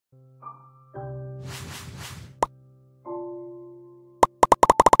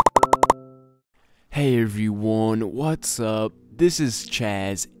Hey everyone, what's up? This is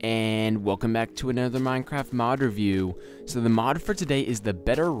Chaz, and welcome back to another Minecraft mod review. So the mod for today is the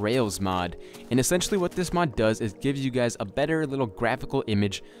Better Rails mod, and essentially what this mod does is gives you guys a better little graphical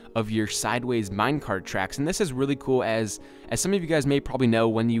image of your sideways minecart tracks. And this is really cool, as some of you guys may probably know,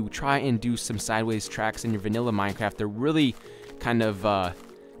 when you try and do some sideways tracks in your vanilla Minecraft, they're really kind of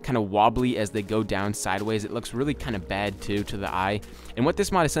wobbly as they go down sideways. It looks really kind of bad too to the eye. And what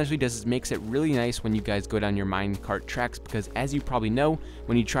this mod essentially does is makes it really nice when you guys go down your minecart tracks, because as you probably know,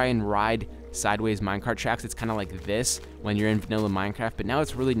 when you try and ride sideways minecart tracks, it's kind of like this when you're in vanilla Minecraft, but now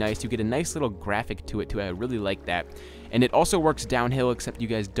it's really nice. You get a nice little graphic to it too. I really like that. And it also works downhill, except you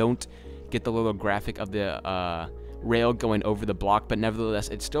guys don't get the little graphic of the rail going over the block, but nevertheless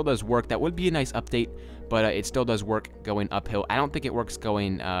it still does work. That would be a nice update, but it still does work going uphill. I don't think it works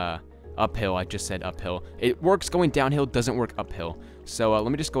going uphill. I just said uphill. It works going downhill, doesn't work uphill. So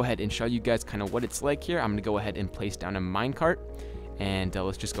let me just go ahead and show you guys kind of what it's like here. I'm gonna go ahead and place down a minecart, and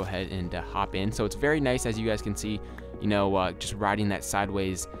let's just go ahead and hop in. So it's very nice, as you guys can see, you know, just riding that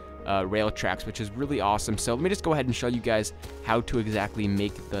sideways rail tracks, which is really awesome. So let me just go ahead and show you guys how to exactly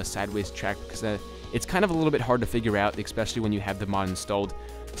make the sideways track, because it's kind of a little bit hard to figure out, especially when you have the mod installed.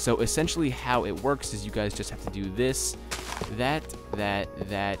 So essentially how it works is you guys just have to do this, that,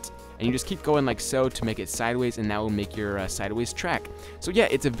 and you just keep going like so to make it sideways, and that will make your sideways track. So yeah,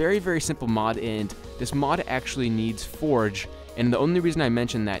 it's a very, very simple mod, and this mod actually needs Forge. And the only reason I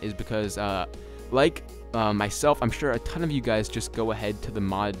mention that is because myself, I'm sure a ton of you guys just go ahead to the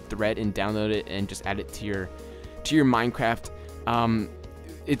mod thread and download it and just add it to your Minecraft.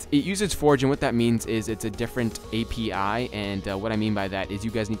 It uses Forge, and what that means is it's a different API, and what I mean by that is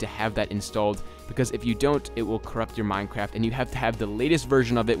you guys need to have that installed, because if you don't, it will corrupt your Minecraft, and you have to have the latest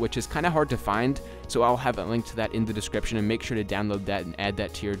version of it, which is kind of hard to find. So I'll have a link to that in the description, and make sure to download that and add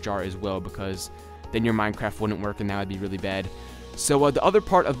that to your jar as well, because then your Minecraft wouldn't work, and that would be really bad. So the other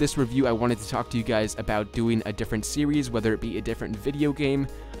part of this review, I wanted to talk to you guys about doing a different series, whether it be a different video game,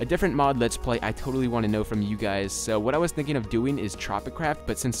 a different mod let's play. I totally want to know from you guys. So what I was thinking of doing is Tropicraft,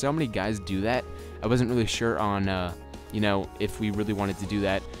 but since so many guys do that, I wasn't really sure on you know, if we really wanted to do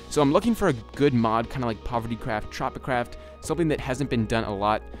that. So I'm looking for a good mod, kind of like Povertycraft, Tropicraft, something that hasn't been done a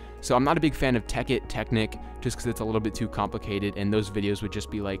lot. So I'm not a big fan of Technic, just because it's a little bit too complicated, and those videos would just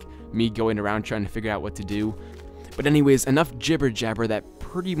be like me going around trying to figure out what to do. But anyways, enough jibber jabber. That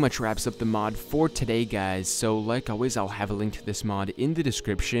pretty much wraps up the mod for today, guys. So like always, I'll have a link to this mod in the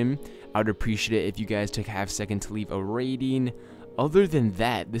description. I would appreciate it if you guys took half a second to leave a rating. Other than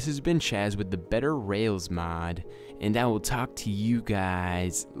that, this has been Chaz with the Better Rails mod, and I will talk to you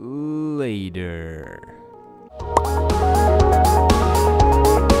guys later.